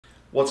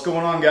What's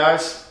going on,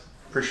 guys?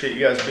 Appreciate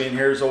you guys being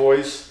here as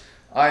always.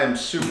 I am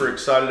super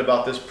excited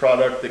about this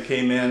product that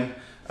came in.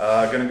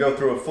 Gonna go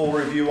through a full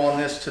review on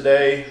this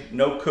today.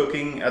 No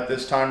cooking at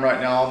this time right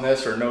now on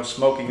this, or no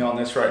smoking on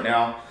this right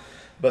now.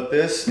 But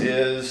this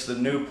is the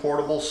new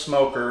portable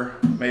smoker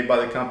made by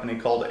the company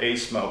called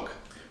ASMOKE.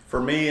 For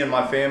me and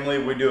my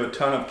family, we do a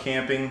ton of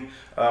camping.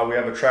 We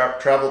have a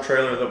travel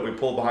trailer that we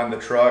pull behind the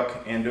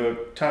truck and do a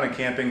ton of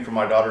camping for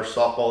my daughter's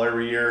softball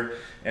every year.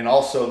 And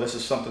also, this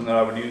is something that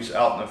I would use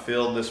out in the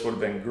field. This would have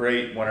been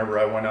great whenever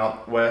I went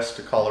out west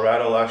to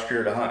Colorado last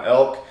year to hunt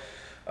elk.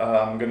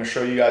 I'm going to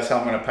show you guys how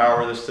I'm going to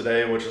power this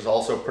today, which is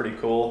also pretty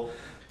cool.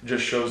 It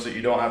just shows that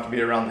you don't have to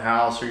be around the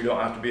house, or you don't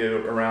have to be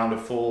around a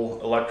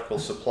full electrical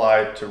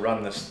supply to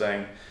run this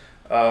thing.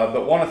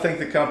 But want to thank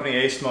the company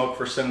ASMOKE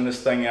for sending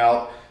this thing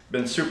out.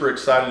 Been super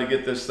excited to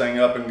get this thing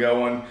up and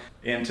going.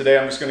 And today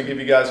I'm just going to give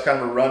you guys kind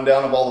of a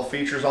rundown of all the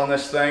features on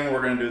this thing.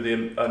 We're going to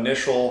do the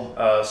initial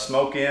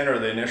smoke in, or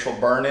the initial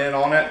burn in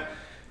on it.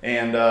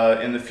 And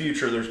in the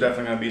future, there's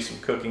definitely going to be some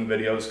cooking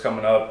videos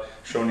coming up,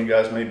 showing you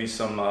guys maybe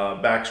some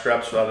back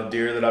straps out of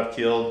deer that I've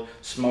killed,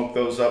 smoke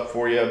those up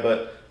for you.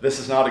 But this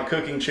is not a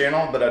cooking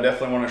channel, but I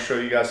definitely want to show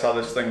you guys how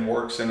this thing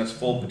works in its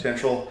full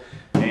potential.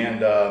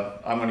 And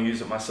I'm going to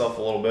use it myself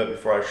a little bit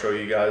before I show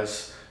you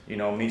guys, you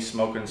know, me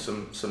smoking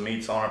some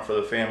meats on it for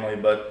the family.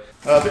 But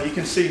you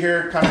can see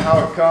here kind of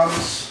how it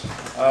comes.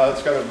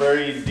 It's got a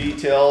very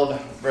detailed,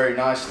 very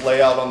nice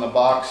layout on the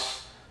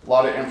box, a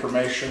lot of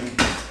information.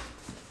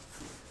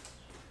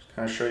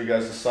 Kind of show you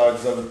guys the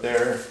sides of it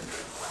there.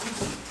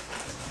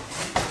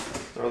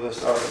 Throw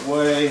this out of the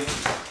way.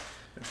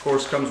 Of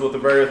course, comes with a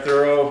very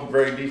thorough,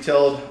 very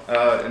detailed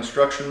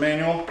instruction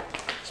manual.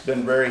 It's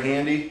been very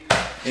handy.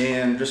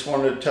 And just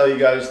wanted to tell you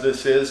guys,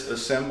 this is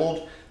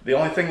assembled. The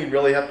only thing you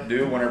really have to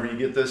do whenever you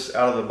get this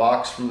out of the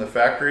box from the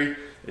factory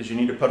is you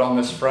need to put on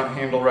this front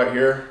handle right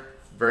here.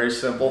 Very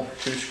simple,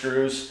 2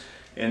 screws,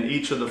 and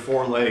each of the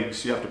 4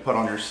 legs you have to put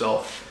on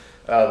yourself.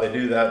 They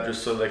do that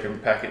just so they can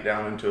pack it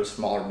down into a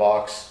smaller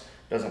box.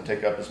 Doesn't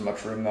take up as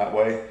much room that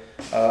way.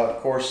 Of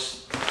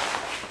course,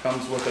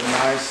 comes with a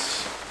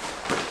nice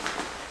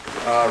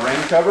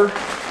rain cover.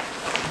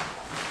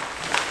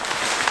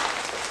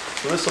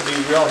 So this will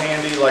be real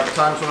handy, like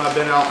times when I've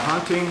been out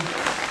hunting,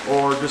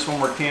 or just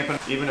when we're camping,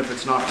 even if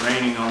it's not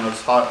raining on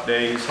those hot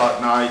days, hot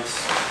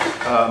nights.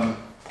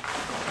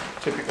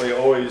 Typically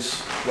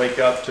always wake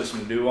up to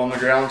some dew on the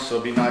ground, so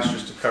it'd be nice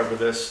just to cover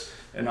this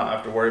and not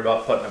have to worry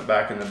about putting it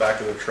back in the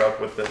back of the truck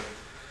with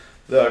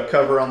the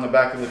cover on the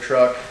back of the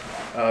truck.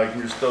 You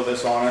can just throw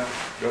this on it,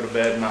 go to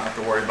bed, and not have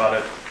to worry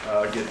about it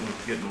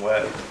getting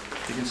wet.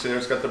 You can see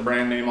there's got the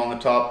brand name on the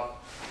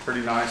top.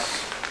 Pretty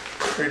nice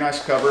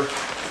cover.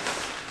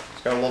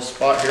 It's got a little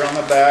spot here on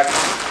the back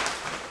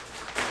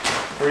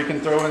where you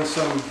can throw in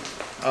some,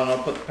 I don't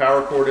know, put the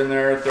power cord in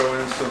there, throw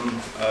in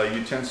some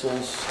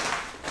utensils,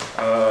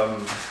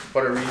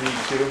 whatever you need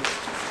to.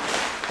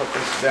 Put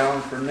this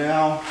down for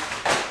now.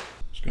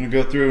 Just gonna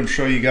go through and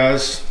show you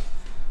guys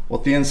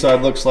what the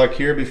inside looks like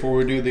here before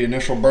we do the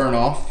initial burn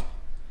off.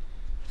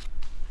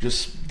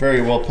 Just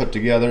very well put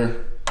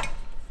together.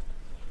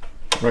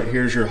 Right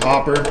here's your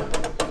hopper.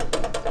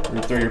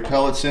 You throw your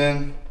pellets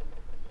in.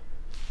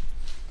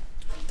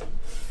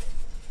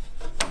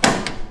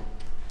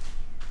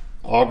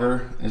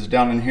 Auger is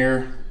down in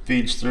here,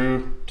 feeds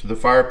through to the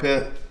fire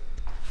pit.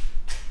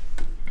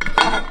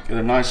 Get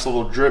a nice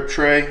little drip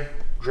tray,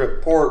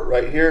 drip port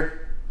right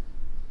here.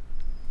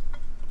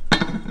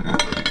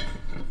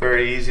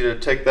 Very easy to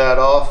take that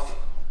off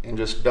and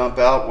just dump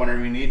out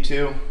whenever you need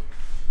to.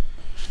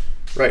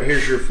 Right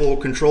here's your full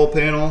control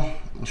panel.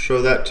 I'll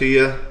show that to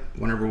you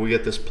whenever we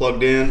get this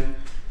plugged in.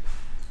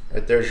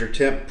 Right there's your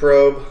temp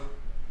probe.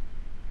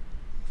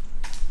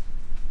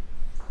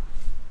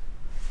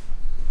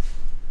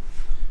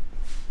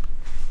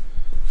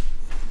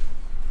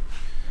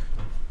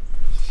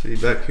 See,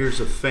 back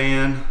here's a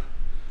fan.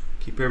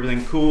 Keep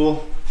everything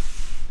cool.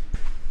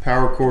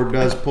 Power cord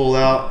does pull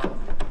out.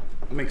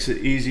 Makes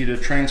it easy to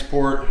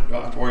transport.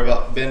 Don't have to worry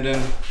about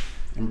bending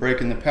and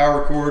breaking the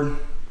power cord.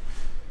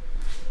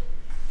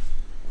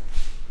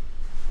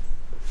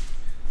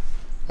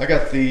 I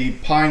got the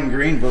pine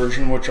green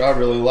version, which I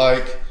really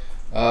like.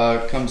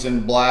 It comes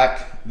in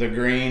black, the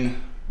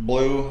green,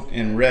 blue,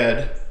 and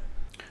red.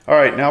 All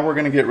right, now we're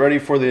gonna get ready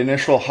for the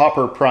initial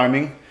hopper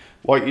priming.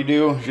 What you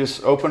do is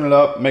just open it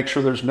up, make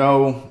sure there's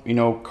no,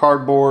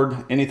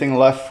 cardboard, anything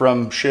left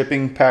from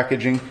shipping,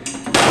 packaging.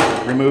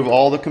 Remove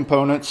all the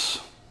components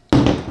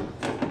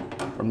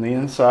from the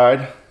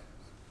inside.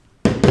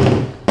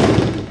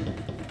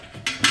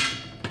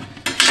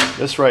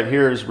 This right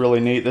here is really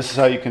neat. This is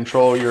how you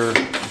control your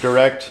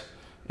direct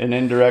and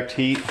indirect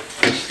heat.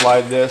 Just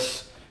slide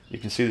this. You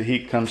can see the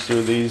heat comes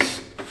through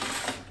these.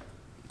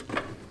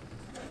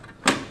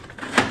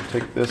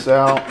 Take this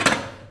out.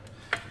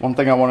 One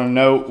thing I want to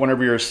note,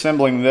 whenever you're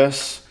assembling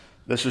this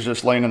is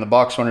just laying in the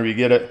box whenever you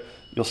get it.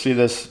 You'll see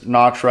this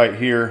notch right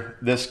here.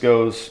 This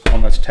goes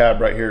on this tab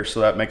right here,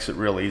 so that makes it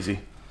real easy.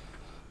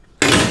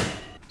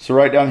 So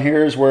right down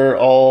here is where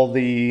all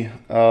the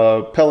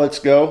pellets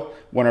go.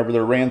 whenever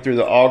they're ran through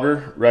the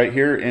auger right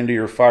here into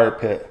your fire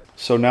pit.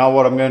 So now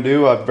what I'm going to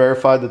do, I've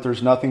verified that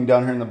there's nothing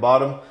down here in the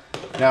bottom.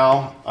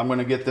 Now I'm going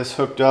to get this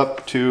hooked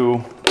up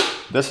to,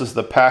 this is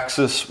the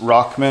Paxis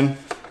Rockman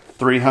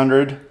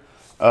 300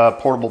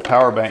 portable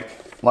power bank.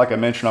 Like I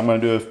mentioned, I'm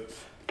going to do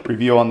a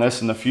review on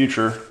this in the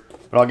future,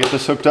 but I'll get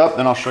this hooked up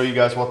and I'll show you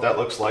guys what that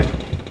looks like.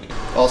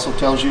 Also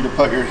tells you to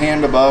put your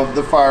hand above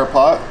the fire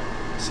pot,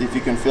 see if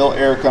you can feel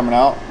air coming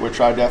out, which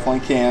I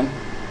definitely can.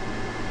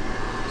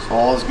 So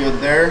all is good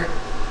there.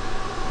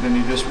 Then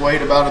you just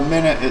wait about a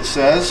minute, it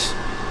says,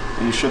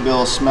 and you should be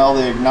able to smell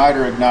the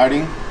igniter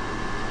igniting.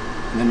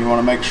 And then you want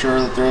to make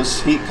sure that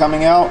there's heat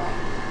coming out.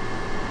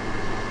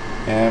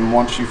 And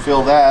once you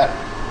feel that,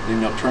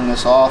 then you'll turn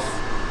this off.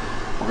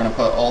 We're going to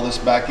put all this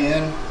back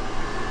in,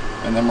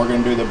 and then we're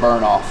going to do the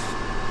burn off.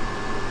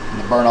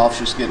 And the burn off is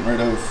just getting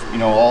rid of, you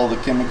know, all the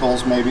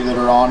chemicals maybe that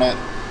are on it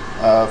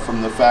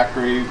from the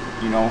factory,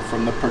 you know,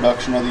 from the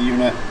production of the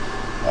unit,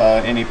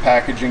 any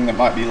packaging that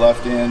might be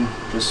left in,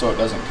 just so it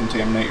doesn't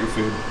contaminate your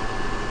food.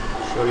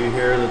 Show you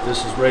here that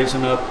this is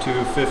raising up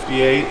to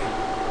 58,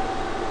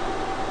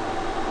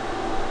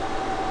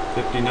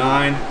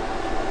 59.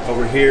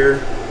 Over here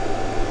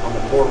on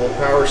the portable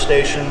power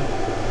station,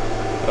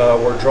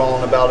 we're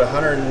drawing about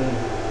 100,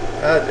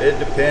 it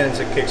depends,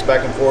 it kicks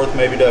back and forth,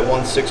 maybe to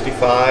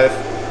 165,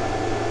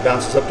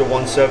 bounces up to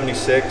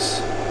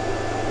 176.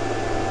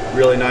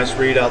 Really nice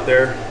read out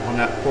there on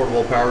that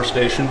portable power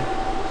station.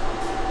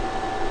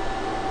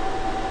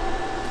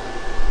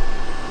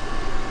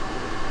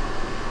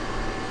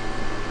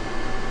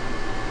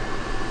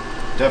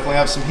 Definitely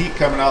have some heat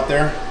coming out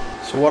there.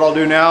 So what I'll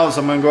do now is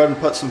I'm going to go ahead and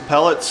put some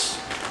pellets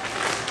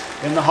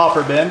in the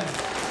hopper bin.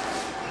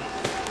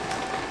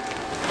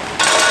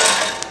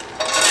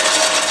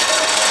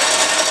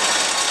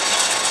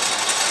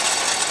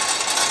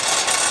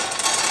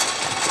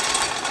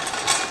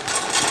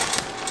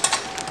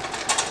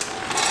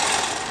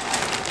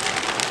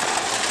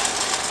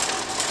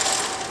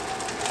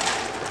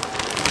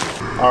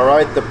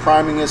 Alright, the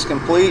priming is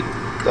complete.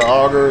 The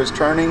auger is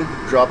turning,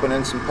 dropping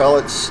in some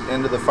pellets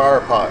into the fire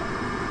pot.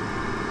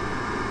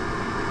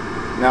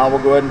 Now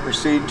we'll go ahead and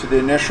proceed to the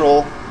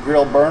initial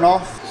grill burn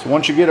off. So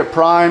once you get it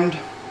primed,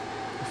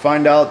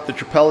 find out that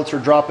your pellets are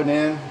dropping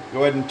in,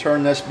 go ahead and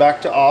turn this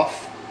back to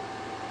off.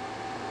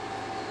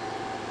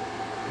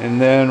 And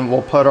then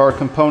we'll put our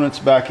components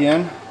back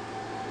in.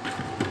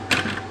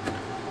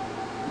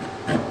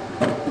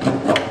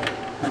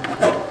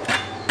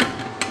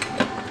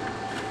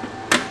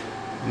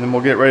 And then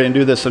we'll get ready and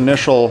do this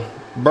initial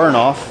burn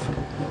off.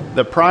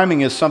 The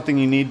priming is something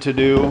you need to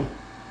do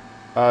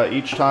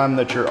each time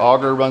that your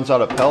auger runs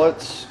out of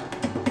pellets,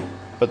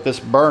 but this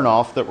burn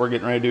off that we're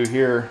getting ready to do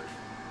here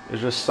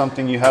is just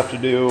something you have to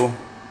do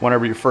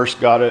whenever you first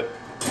got it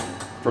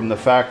from the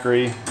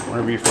factory,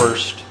 whenever you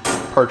first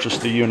purchased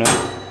the unit.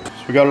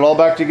 So we got it all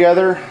back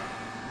together,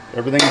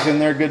 everything's in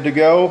there good to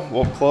go.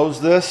 We'll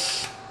close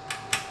this.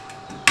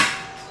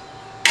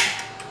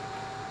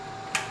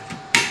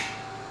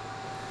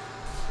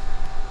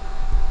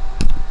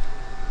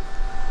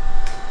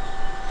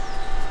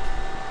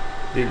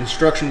 The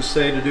instructions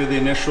say to do the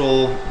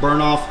initial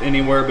burn off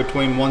anywhere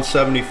between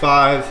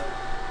 175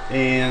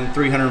 and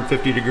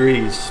 350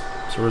 degrees.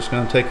 So we're just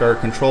going to take our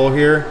control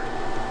here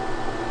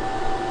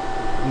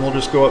and we'll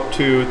just go up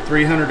to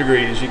 300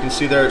 degrees. You can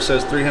see there it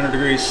says 300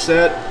 degrees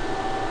set.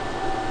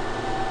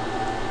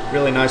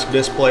 Really nice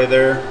display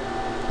there.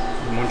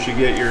 And once you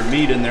get your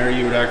meat in there,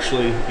 you would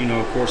actually, you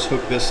know, of course,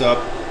 hook this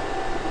up,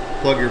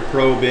 plug your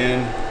probe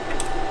in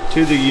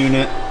to the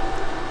unit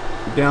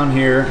down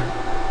here,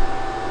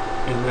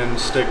 and then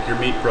stick your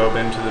meat probe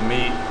into the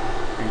meat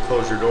and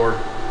close your door.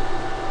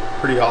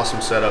 Pretty awesome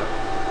setup.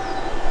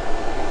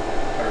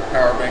 Got our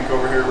power bank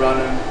over here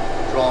running,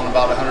 drawing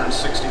about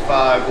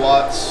 165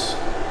 watts.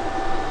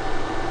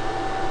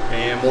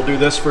 And we'll do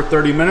this for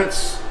 30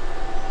 minutes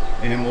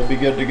and we'll be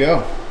good to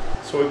go.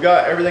 So we've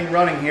got everything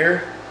running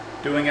here,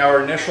 doing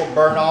our initial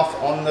burn off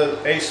on the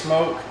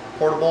ASMOKE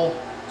portable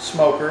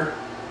smoker.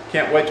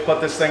 Can't wait to put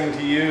this thing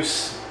to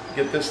use,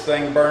 get this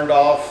thing burned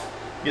off,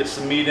 get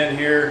some meat in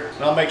here.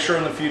 And I'll make sure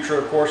in the future,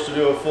 of course, to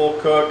do a full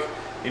cook,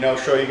 you know,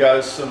 show you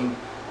guys some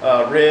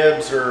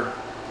ribs or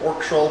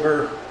pork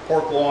shoulder,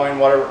 pork loin,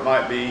 whatever it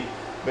might be.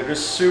 But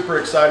just super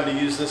excited to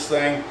use this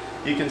thing.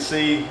 You can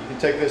see, you can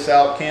take this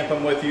out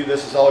camping with you.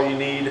 This is all you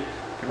need. You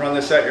can run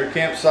this at your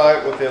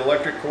campsite with the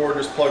electric cord,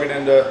 just plug it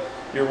into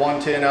your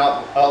 110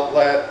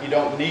 outlet. You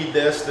don't need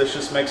this. This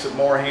just makes it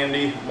more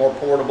handy, more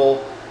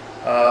portable.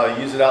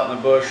 Use it out in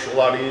the bush a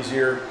lot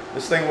easier.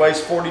 This thing weighs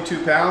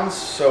 42 pounds,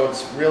 so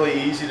it's really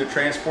easy to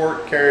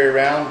transport, carry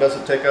around,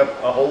 doesn't take up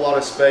a whole lot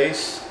of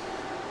space.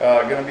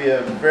 Going to be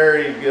a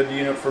very good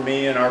unit for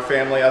me and our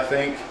family, I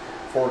think,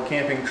 for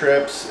camping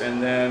trips,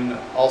 and then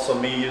also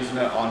me using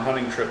it on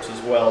hunting trips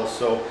as well.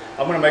 So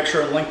I'm going to make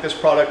sure and link this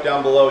product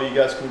down below. You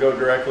guys can go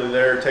directly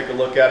there, take a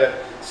look at it,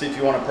 see if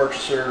you want to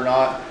purchase it or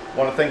not. I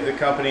want to thank the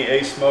company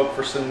ASMOKE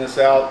for sending this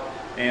out,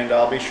 and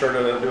I'll be sure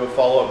to do a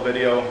follow-up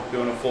video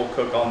doing a full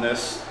cook on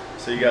this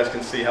so you guys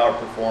can see how it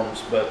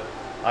performs. But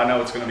I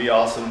know it's going to be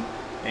awesome.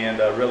 and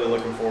really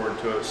looking forward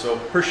to it. So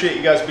appreciate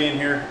you guys being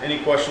here. Any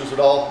questions at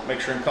all, make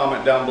sure and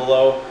comment down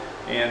below,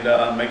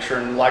 and make sure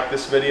and like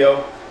this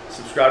video,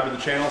 subscribe to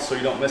the channel so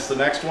you don't miss the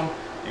next one,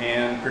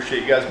 and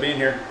appreciate you guys being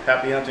here.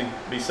 Happy hunting,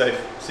 be safe,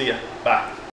 see ya, bye.